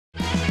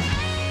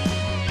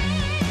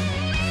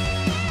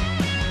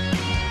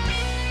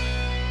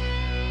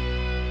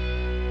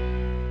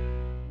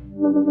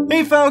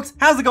Hey folks,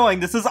 how's it going?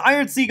 This is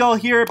Iron Seagull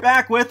here,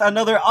 back with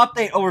another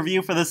update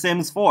overview for The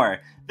Sims 4.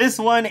 This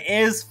one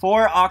is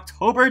for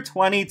October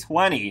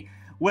 2020,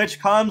 which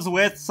comes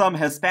with some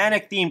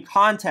Hispanic themed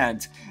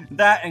content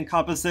that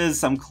encompasses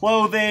some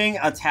clothing,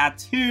 a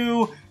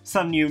tattoo,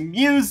 some new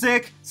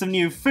music, some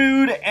new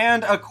food,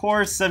 and of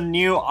course some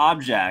new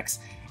objects.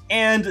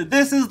 And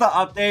this is the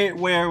update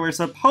where we're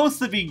supposed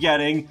to be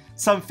getting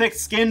some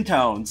fixed skin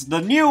tones.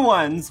 The new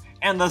ones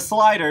and the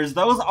sliders,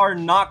 those are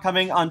not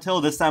coming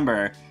until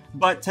December.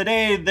 But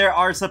today there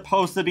are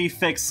supposed to be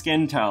fixed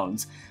skin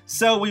tones.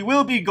 So we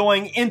will be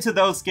going into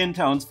those skin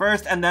tones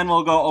first, and then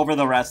we'll go over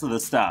the rest of the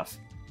stuff.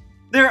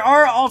 There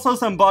are also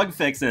some bug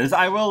fixes.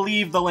 I will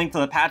leave the link to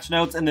the patch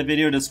notes in the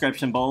video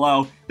description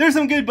below. There's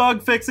some good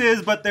bug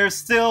fixes, but there's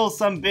still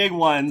some big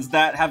ones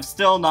that have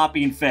still not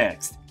been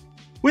fixed.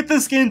 With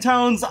the skin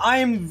tones,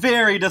 I'm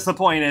very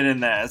disappointed in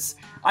this.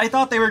 I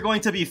thought they were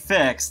going to be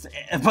fixed,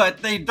 but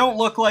they don't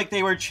look like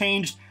they were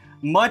changed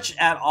much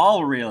at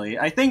all, really.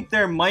 I think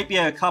there might be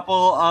a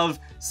couple of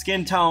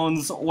skin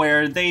tones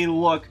where they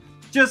look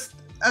just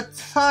a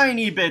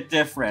tiny bit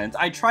different.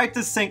 I tried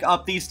to sync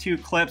up these two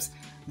clips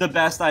the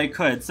best I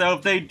could, so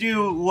if they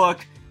do look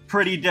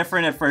pretty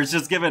different at first,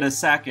 just give it a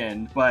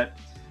second. But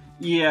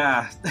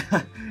yeah,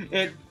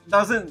 it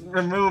doesn't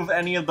remove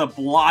any of the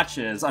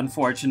blotches,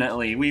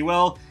 unfortunately. We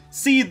will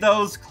see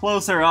those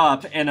closer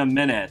up in a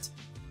minute.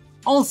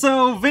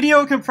 Also,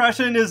 video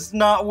compression is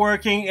not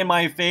working in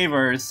my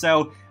favor,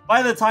 so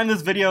by the time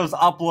this video is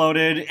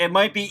uploaded, it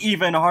might be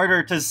even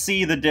harder to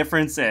see the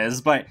differences,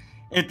 but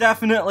it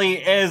definitely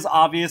is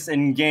obvious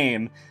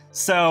in-game.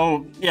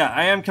 So yeah,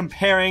 I am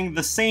comparing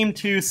the same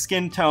two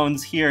skin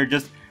tones here,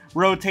 just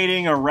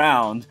rotating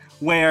around,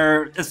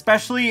 where,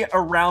 especially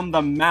around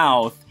the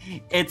mouth,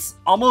 it's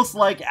almost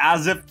like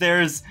as if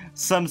there's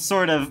some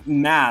sort of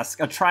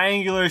mask, a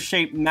triangular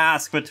shaped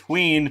mask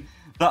between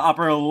the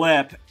upper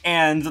lip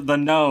and the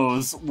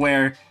nose,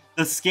 where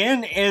the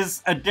skin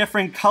is a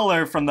different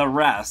color from the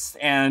rest,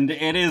 and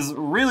it is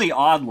really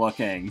odd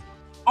looking.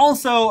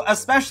 Also,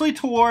 especially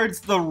towards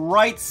the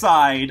right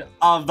side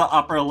of the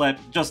upper lip,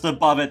 just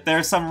above it,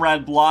 there's some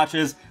red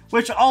blotches,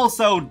 which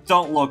also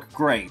don't look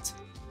great.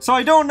 So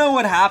I don't know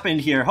what happened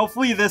here.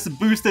 Hopefully this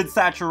boosted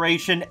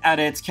saturation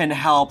edit can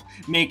help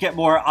make it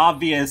more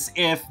obvious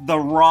if the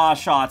raw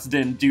shots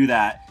didn't do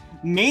that.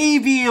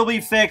 Maybe it'll be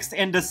fixed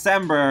in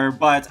December,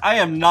 but I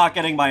am not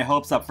getting my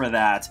hopes up for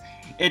that.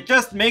 It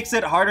just makes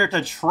it harder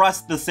to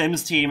trust the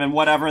Sims team and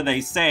whatever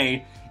they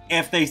say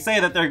if they say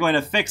that they're going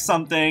to fix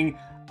something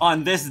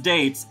on this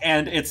date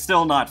and it's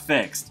still not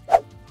fixed.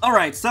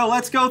 Alright, so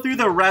let's go through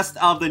the rest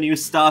of the new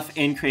stuff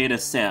in Create a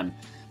Sim.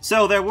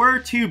 So there were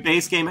two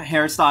base game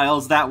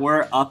hairstyles that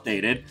were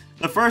updated.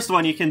 The first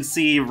one you can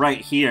see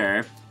right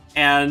here,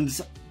 and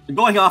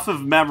going off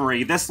of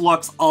memory, this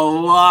looks a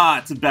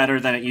lot better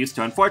than it used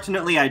to.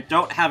 Unfortunately, I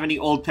don't have any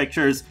old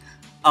pictures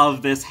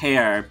of this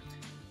hair,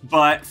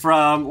 but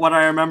from what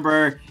I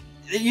remember,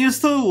 it used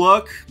to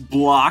look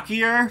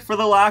blockier, for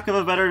the lack of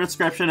a better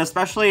description,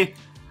 especially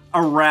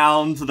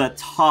around the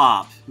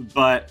top,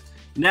 but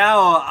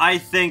now I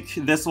think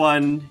this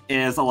one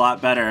is a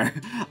lot better.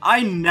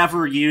 I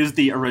never used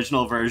the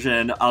original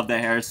version of the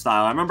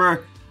hairstyle. I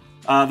remember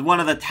one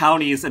of the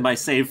townies in my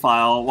save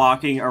file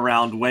walking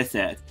around with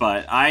it,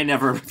 but I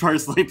never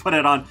personally put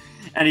it on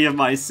any of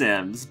my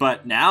Sims.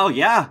 But now,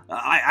 yeah,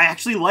 I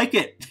actually like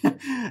it.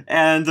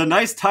 And a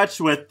nice touch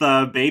with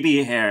the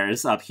baby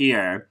hairs up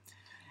here.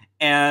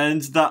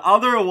 And the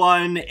other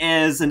one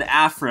is an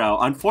afro.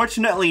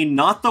 Unfortunately,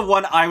 not the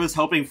one I was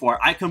hoping for.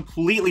 I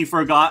completely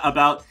forgot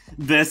about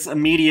this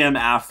medium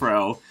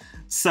afro.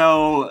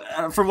 So,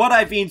 from what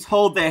I've been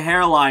told, the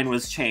hairline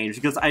was changed,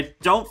 because I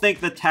don't think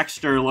the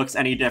texture looks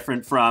any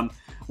different from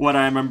what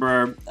I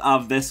remember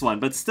of this one.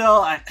 But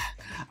still,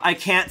 I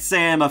can't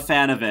say I'm a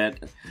fan of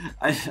it.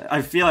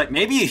 I feel like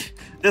maybe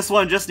this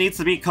one just needs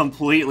to be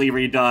completely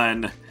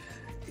redone.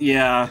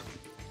 Yeah,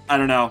 I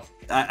don't know.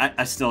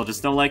 I still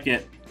just don't like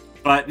it.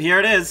 But here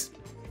it is.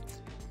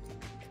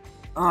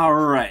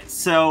 Alright,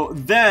 so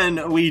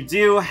then we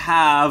do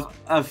have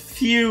a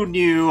few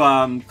new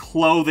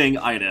clothing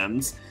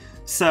items.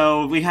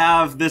 So we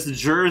have this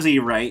jersey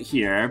right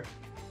here.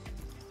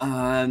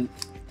 Yeah,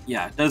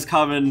 it does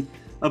come in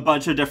a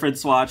bunch of different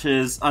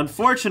swatches.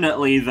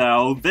 Unfortunately,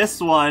 though, this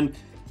one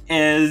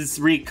is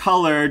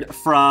recolored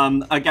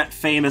from a Get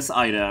Famous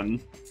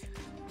item.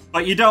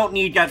 But you don't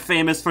need Get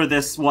Famous for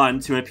this one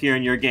to appear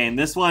in your game.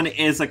 This one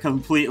is a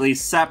completely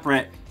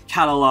separate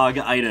catalog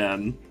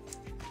item.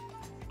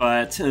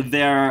 But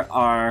there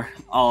are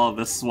all of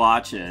the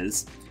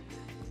swatches.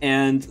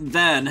 And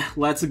then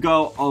let's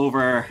go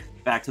over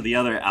back to the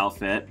other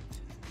outfit.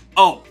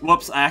 Oh,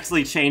 whoops, I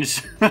actually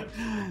changed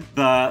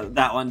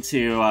that one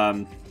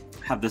to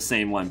have the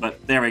same one,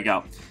 but there we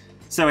go.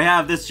 So we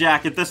have this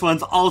jacket. This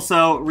one's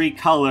also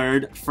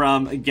recolored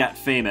from Get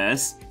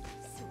Famous.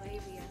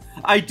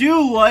 I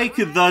do like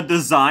the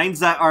designs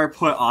that are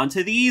put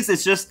onto these.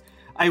 It's just,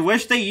 I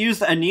wish they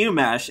used a new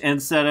mesh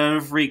instead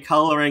of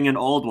recoloring an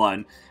old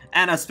one.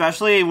 And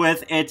especially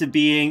with it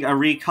being a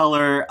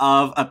recolor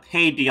of a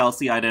paid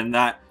DLC item,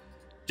 that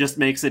just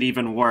makes it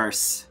even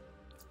worse.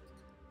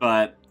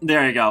 But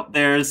there you go.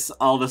 There's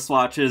all the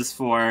swatches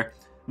for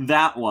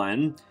that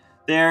one.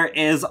 There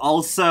is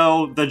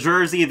also the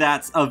jersey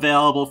that's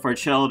available for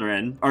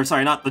children. Or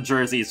sorry, not the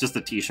jersey, it's just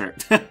a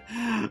t-shirt.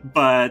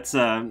 But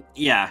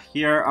yeah,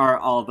 here are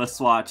all the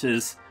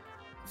swatches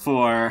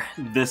for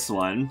this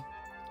one.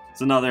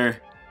 It's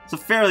a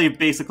fairly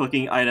basic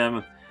looking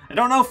item. I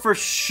don't know for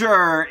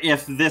sure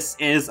if this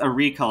is a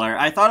recolor.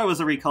 I thought it was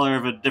a recolor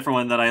of a different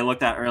one that I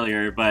looked at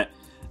earlier, but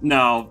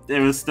no,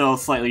 it was still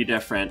slightly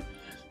different.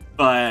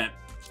 But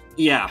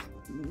yeah,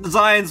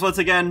 designs, once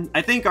again,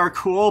 I think are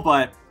cool,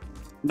 but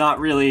not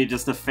really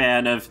just a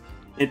fan of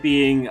it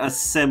being a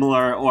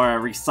similar or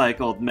a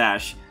recycled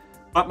mesh.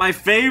 But my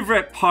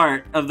favorite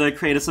part of the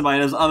Create Sim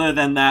items, other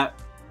than that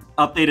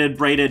updated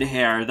braided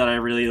hair that I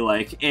really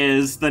like,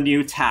 is the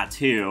new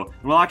tattoo.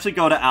 And we'll actually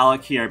go to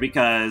Alec here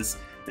because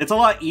it's a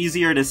lot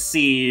easier to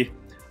see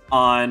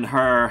on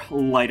her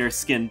lighter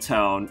skin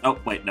tone. Oh,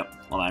 wait, no.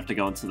 Well, I have to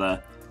go into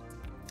the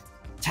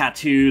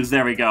tattoos.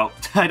 There we go.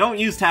 I don't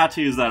use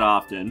tattoos that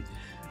often.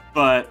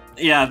 But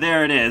yeah,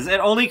 there it is. It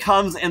only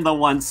comes in the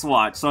one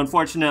swatch, so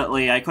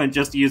unfortunately I couldn't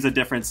just use a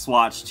different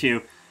swatch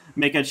to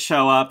make it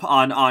show up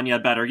on Anya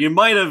better. You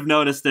might have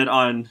noticed it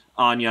on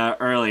Anya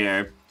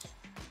earlier.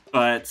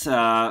 But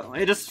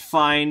I just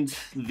find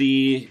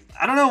the...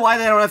 I don't know why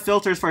they don't have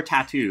filters for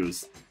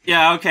tattoos.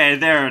 Yeah, okay,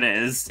 there it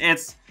is.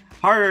 It's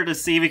harder to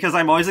see because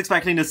I'm always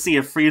expecting to see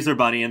a freezer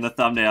bunny in the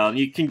thumbnail, and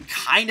you can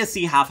kind of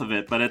see half of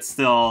it, but it's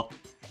still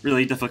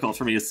really difficult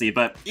for me to see.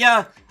 But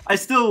yeah, I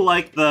still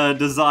like the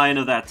design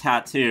of that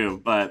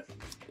tattoo, but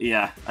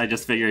yeah, I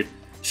just figured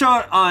show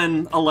it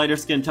on a lighter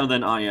skin tone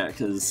than Anya,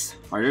 because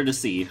harder to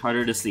see,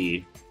 harder to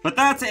see. But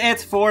that's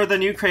it for the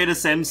new Create a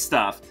Sim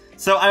stuff.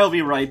 So I will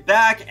be right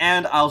back,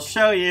 and I'll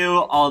show you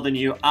all the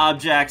new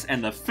objects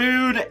and the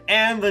food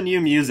and the new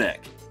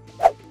music.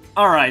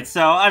 Alright,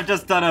 so I've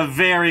just done a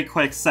very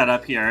quick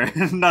setup here.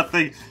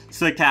 Nothing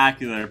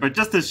spectacular, but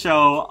just to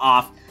show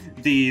off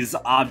these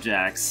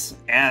objects.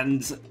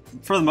 And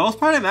for the most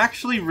part, I'm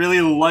actually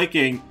really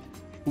liking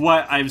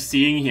what I'm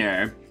seeing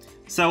here.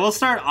 So we'll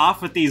start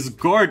off with these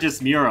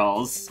gorgeous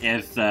murals,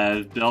 if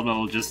Build Mode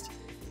will just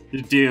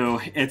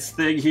do its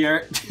thing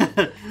here.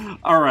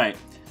 Alright,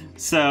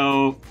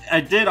 so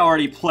I did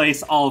already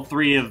place all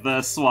three of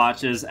the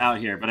swatches out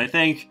here, but I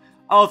think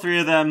all three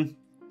of them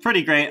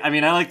pretty great. I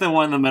mean, I like the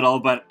one in the middle,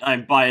 but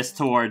I'm biased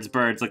towards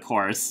birds, of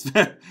course.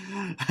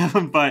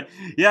 But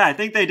yeah, I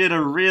think they did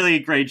a really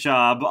great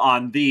job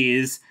on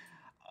these.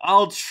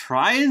 I'll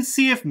try and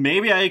see if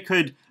maybe I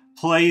could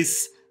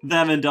place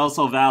them in Del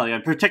Sol Valley.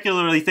 I'm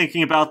particularly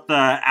thinking about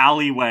the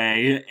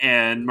alleyway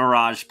in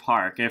Mirage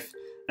Park. If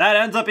that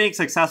ends up being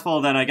successful,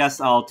 then I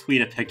guess I'll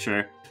tweet a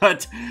picture.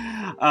 But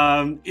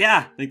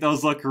yeah, I think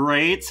those look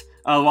great.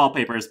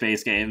 Wallpaper is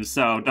base game,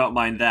 so don't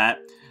mind that.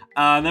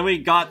 Then we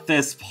got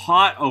this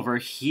pot over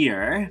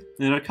here,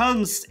 and it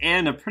comes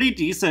in a pretty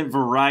decent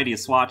variety of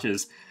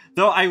swatches.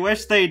 Though I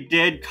wish they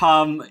did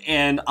come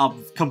in a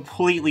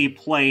completely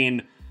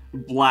plain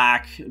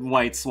black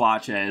white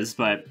swatches,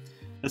 but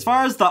as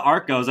far as the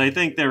art goes, I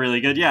think they're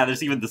really good. Yeah,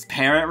 there's even this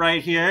parrot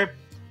right here.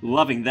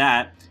 Loving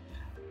that.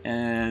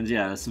 And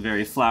yeah, some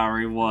very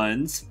flowery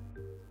ones.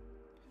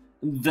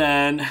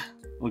 Then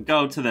we'll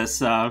go to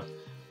this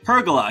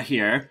pergola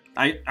here.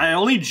 I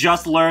only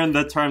just learned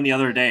the term the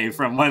other day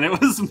from when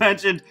it was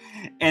mentioned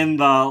in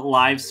the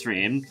live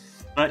stream.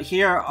 But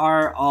here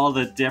are all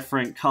the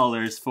different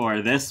colors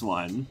for this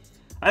one.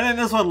 I think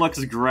this one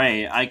looks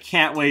great. I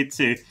can't wait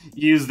to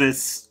use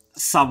this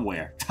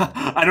somewhere.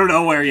 I don't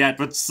know where yet,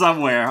 but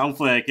somewhere.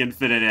 Hopefully I can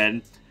fit it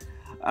in.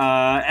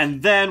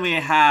 And then we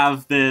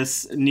have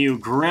this new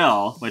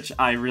grill, which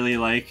I really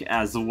like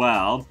as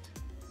well.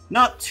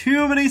 Not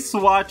too many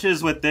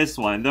swatches with this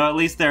one, though at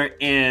least there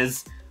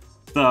is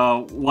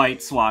the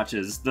white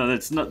swatches. Though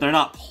they're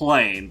not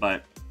plain,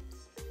 but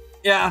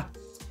yeah,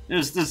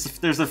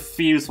 there's a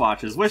few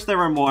swatches. Wish there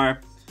were more,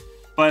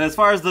 but as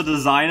far as the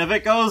design of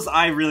it goes,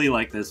 I really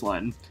like this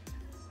one.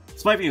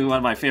 This might be one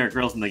of my favorite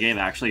grills in the game,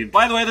 actually.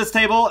 By the way, this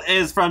table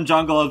is from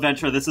Jungle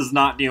Adventure. This is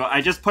not new.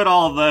 I just put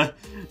all of the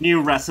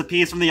new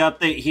recipes from the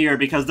update here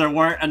because there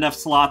weren't enough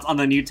slots on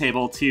the new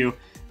table to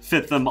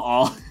fit them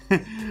all.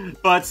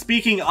 But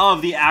speaking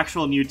of the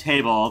actual new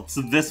table, it's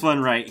this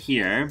one right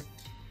here.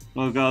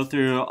 We'll go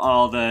through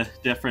all the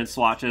different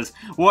swatches.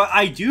 What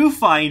I do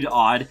find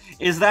odd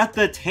is that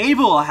the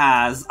table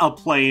has a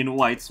plain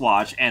white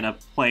swatch and a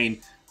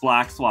plain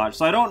black swatch.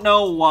 So I don't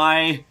know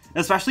why,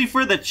 especially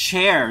for the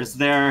chairs,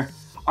 there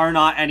are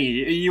not any.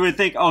 You would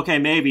think, okay,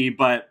 maybe,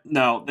 but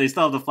no, they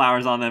still have the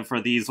flowers on them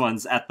for these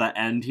ones at the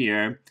end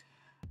here.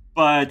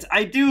 But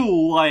I do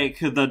like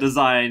the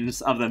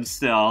designs of them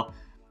still,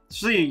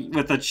 especially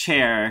with the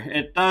chair.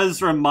 It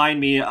does remind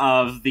me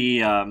of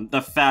the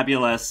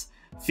fabulous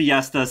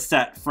Fiesta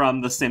set from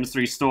the Sims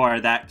 3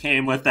 store that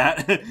came with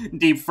that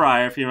deep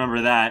fryer, if you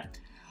remember that.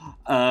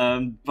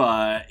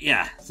 But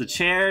yeah, the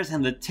chairs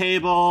and the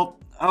table.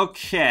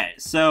 Okay,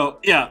 so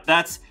yeah,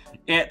 that's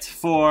it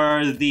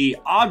for the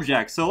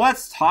object. So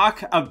let's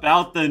talk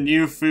about the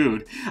new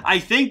food. I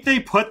think they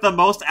put the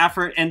most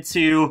effort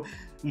into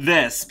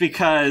this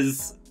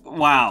because,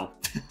 wow.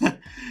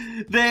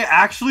 They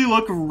actually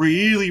look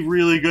really,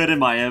 really good in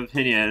my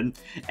opinion.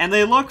 And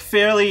they look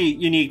fairly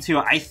unique too.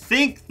 I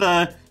think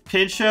the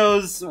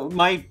pinchos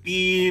might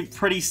be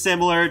pretty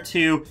similar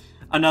to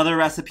another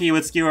recipe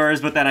with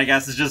skewers, but then I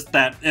guess it's just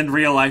that in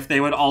real life they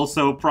would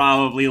also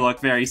probably look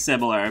very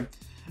similar.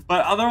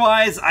 But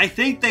otherwise, I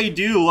think they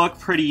do look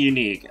pretty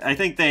unique. I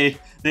think they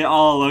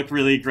all look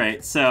really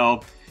great.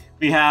 So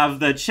we have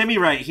the chimney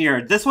right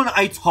here. This one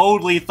I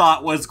totally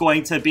thought was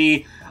going to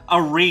be a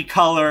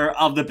recolor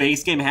of the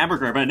base game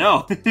hamburger, but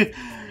no.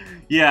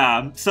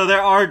 Yeah, so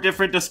there are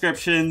different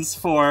descriptions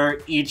for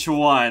each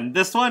one.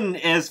 This one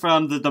is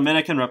from the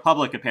Dominican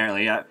Republic,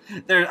 apparently. I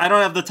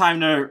don't have the time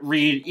to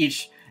read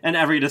each and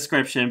every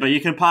description, but you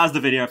can pause the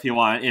video if you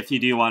want, if you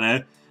do want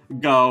to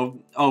go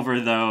over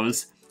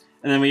those.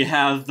 And then we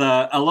have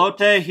the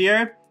elote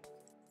here,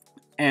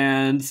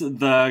 and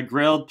the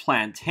grilled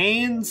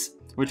plantains,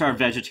 which are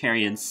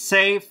vegetarian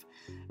safe.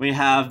 We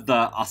have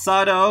the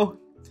asado,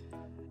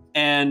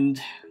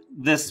 and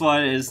this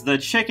one is the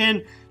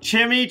chicken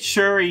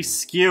chimichurri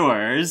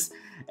skewers.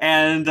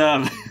 And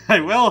I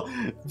will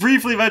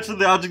briefly mention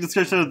the object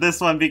description of this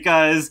one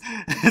because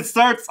it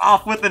starts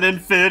off with an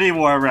Infinity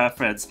War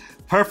reference.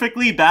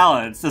 Perfectly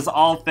balanced, as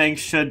all things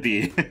should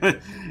be.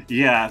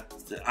 Yeah,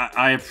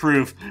 I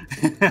approve.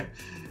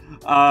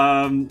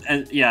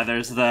 And yeah,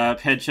 there's the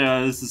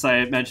pinchos, as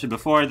I mentioned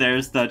before.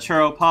 There's the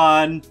churro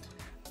pan.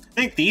 I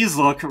think these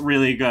look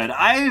really good.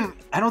 I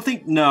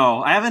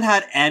haven't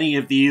had any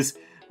of these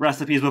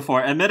recipes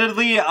before.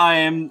 Admittedly, I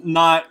am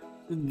not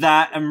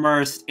that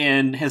immersed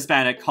in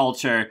Hispanic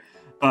culture,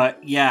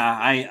 but yeah,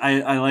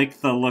 I like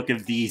the look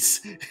of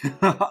these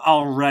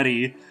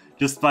already,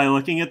 just by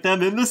looking at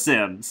them in The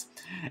Sims.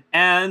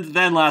 And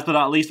then last but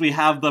not least, we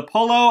have the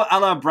pollo a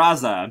la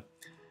brasa.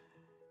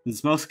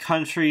 It's most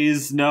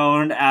countries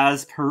known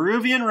as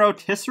Peruvian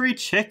rotisserie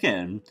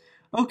chicken.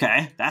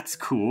 Okay, that's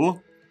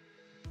cool.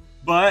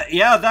 But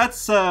yeah,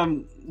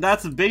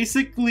 that's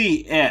basically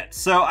it.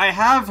 So I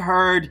have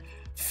heard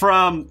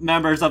from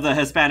members of the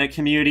Hispanic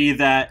community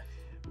that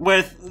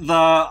with the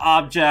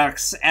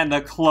objects and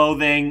the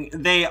clothing,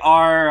 they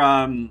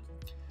are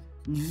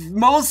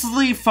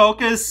mostly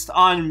focused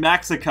on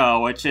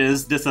Mexico, which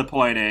is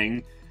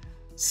disappointing.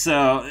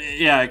 So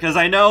yeah, because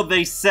I know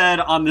they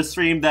said on the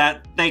stream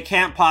that they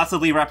can't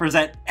possibly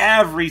represent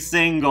every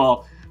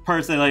single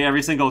person, like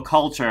every single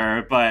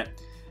culture, but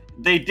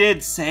they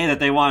did say that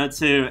they wanted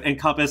to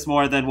encompass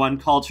more than one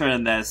culture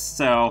in this,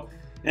 so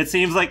it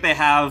seems like they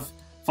have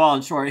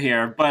fallen short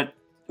here. But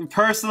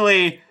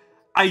personally,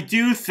 I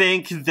do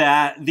think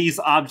that these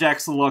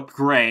objects look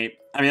great.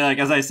 I mean, like,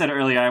 as I said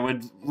earlier, I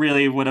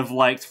would have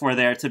liked for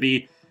there to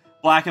be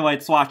black and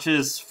white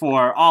swatches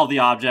for all the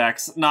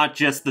objects, not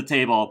just the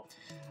table.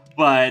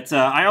 But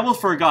I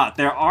almost forgot,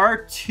 there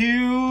are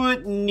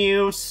 2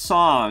 new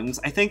songs.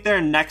 I think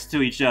they're next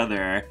to each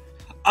other.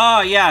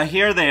 Oh, yeah,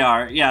 here they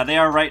are. Yeah, they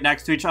are right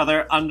next to each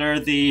other under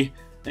the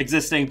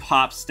existing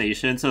pop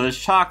station. So there's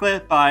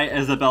Chocolate by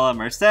Isabella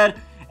Merced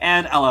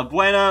and A La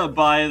Buena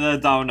by the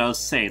Domino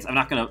Saints. I'm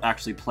not going to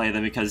actually play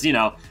them because, you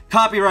know,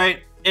 copyright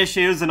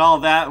issues and all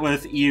that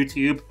with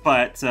YouTube.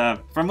 But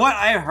from what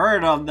I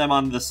heard of them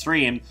on the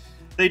stream,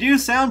 they do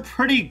sound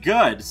pretty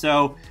good.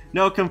 So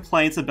no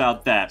complaints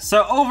about that.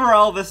 So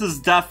overall, this is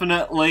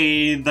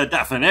definitely the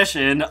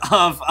definition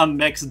of a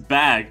mixed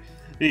bag,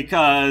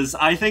 because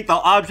I think the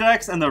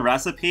objects and the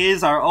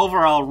recipes are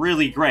overall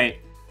really great,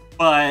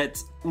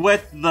 but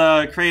with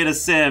the Create a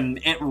Sim,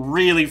 it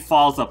really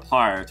falls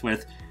apart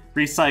with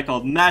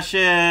recycled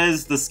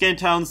meshes, the skin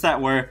tones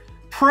that were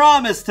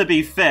promised to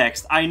be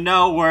fixed. I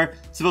know we're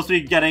supposed to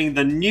be getting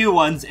the new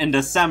ones in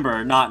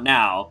December, not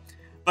now,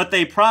 but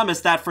they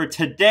promised that for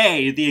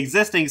today, the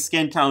existing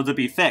skin tones would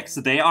be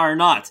fixed. They are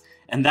not,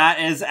 and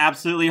that is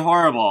absolutely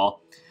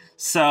horrible.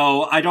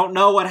 So I don't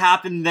know what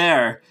happened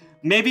there.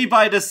 Maybe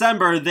by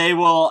December they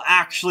will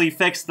actually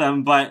fix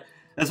them, but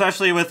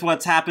especially with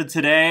what's happened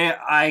today,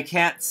 I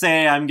can't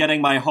say I'm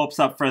getting my hopes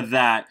up for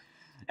that.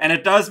 And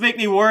it does make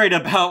me worried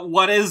about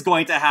what is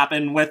going to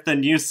happen with the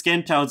new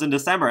skin tones in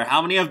December.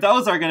 How many of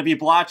those are going to be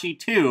blotchy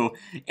too,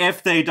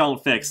 if they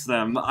don't fix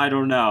them? I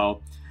don't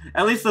know.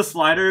 At least the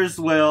sliders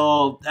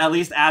will at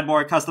least add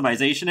more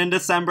customization in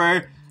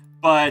December,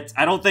 but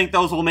I don't think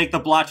those will make the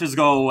blotches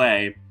go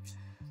away.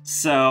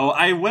 So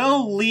I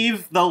will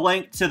leave the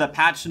link to the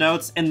patch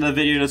notes in the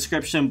video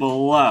description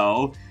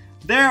below.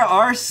 There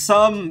are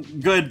some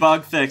good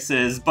bug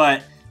fixes,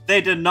 but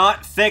they did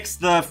not fix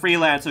the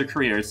freelancer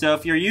career. So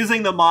if you're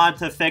using the mod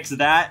to fix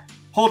that,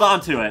 hold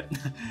on to it.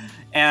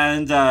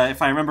 And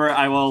if I remember,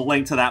 I will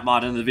link to that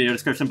mod in the video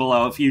description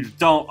below if you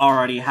don't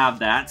already have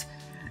that.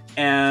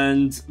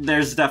 And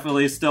there's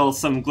definitely still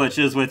some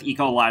glitches with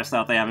Eco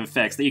Lifestyle they haven't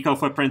fixed. The Eco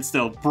Footprint's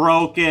still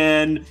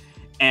broken,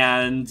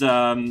 and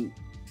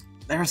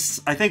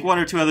there's, I think, 1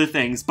 or 2 other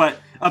things. But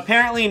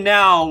apparently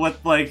now,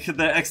 with, like,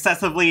 the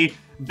excessively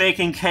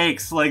baking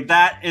cakes, like,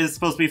 that is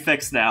supposed to be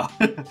fixed now.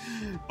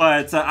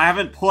 But I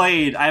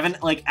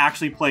haven't like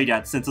actually played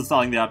yet since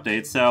installing the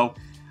update, so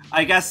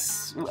I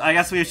guess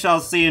we shall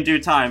see in due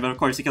time. But of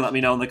course, you can let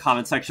me know in the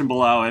comment section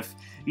below if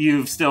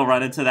you've still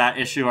run into that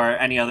issue or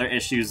any other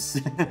issues.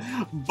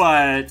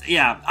 But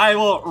yeah, I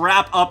will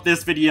wrap up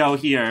this video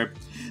here.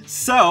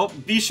 So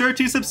be sure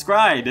to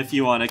subscribe if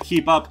you want to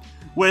keep up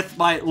with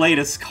my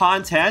latest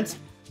content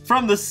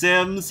from The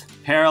Sims,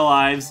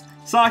 Paralives,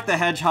 Sonic the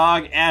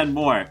Hedgehog, and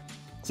more.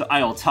 So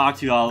I will talk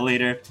to you all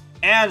later,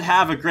 and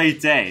have a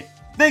great day.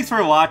 Thanks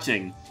for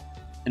watching.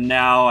 And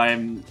now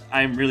I'm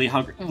really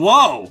hungry.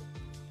 Whoa!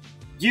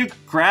 You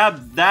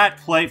grabbed that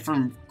plate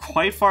from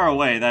quite far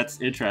away.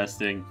 That's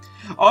interesting.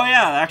 Oh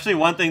yeah, actually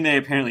one thing they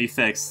apparently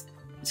fixed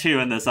too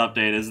in this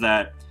update is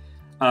that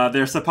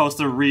they're supposed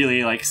to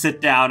really like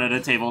sit down at a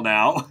table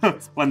now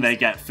when they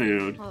get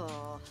food.